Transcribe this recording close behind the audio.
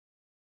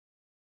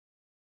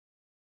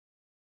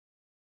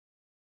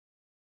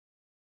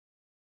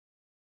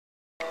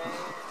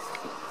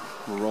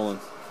We're rolling.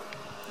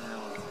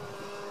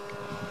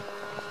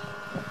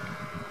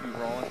 You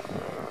rolling?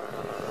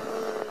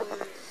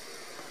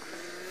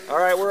 All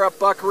right, we're up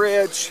Buck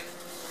Ridge,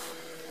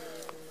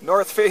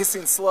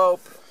 north-facing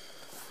slope,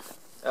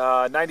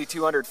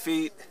 9,200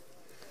 feet.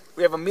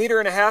 We have 1.5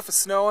 meters of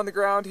snow on the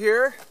ground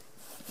here.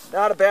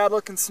 Not a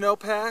bad-looking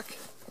snowpack.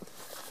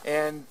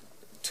 And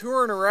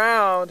touring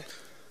around,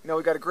 you know,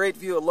 we got a great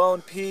view of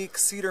Lone Peak,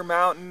 Cedar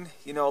Mountain,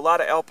 you know, a lot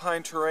of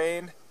alpine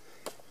terrain.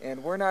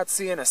 And we're not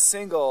seeing a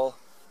single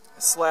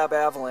slab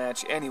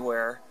avalanche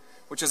anywhere,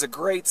 which is a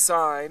great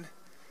sign.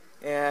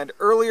 And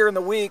earlier in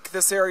the week,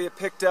 this area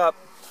picked up,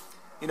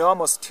 you know,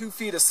 almost 2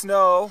 feet of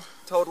snow,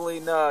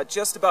 totaling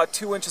just about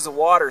 2 inches of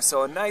water.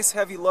 So a nice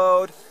heavy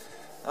load,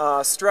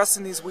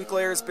 stressing these weak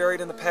layers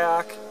buried in the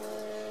pack.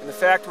 And the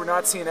fact we're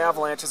not seeing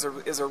avalanches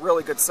is a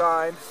really good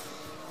sign.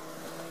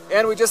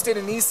 And we just did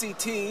an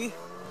ECT,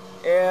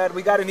 and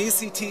we got an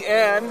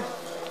ECTN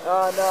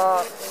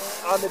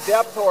on the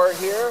depth ore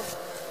here,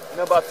 you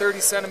know, about 30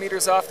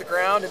 centimeters off the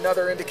ground.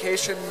 Another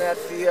indication that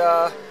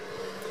the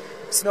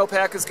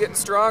snowpack is getting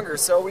stronger.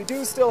 So we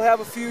do still have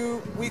a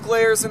few weak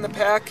layers in the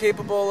pack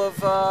capable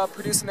of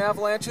producing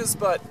avalanches,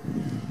 but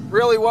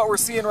really what we're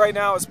seeing right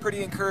now is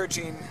pretty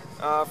encouraging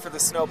for the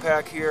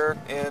snowpack here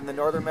in the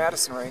northern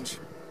Madison range.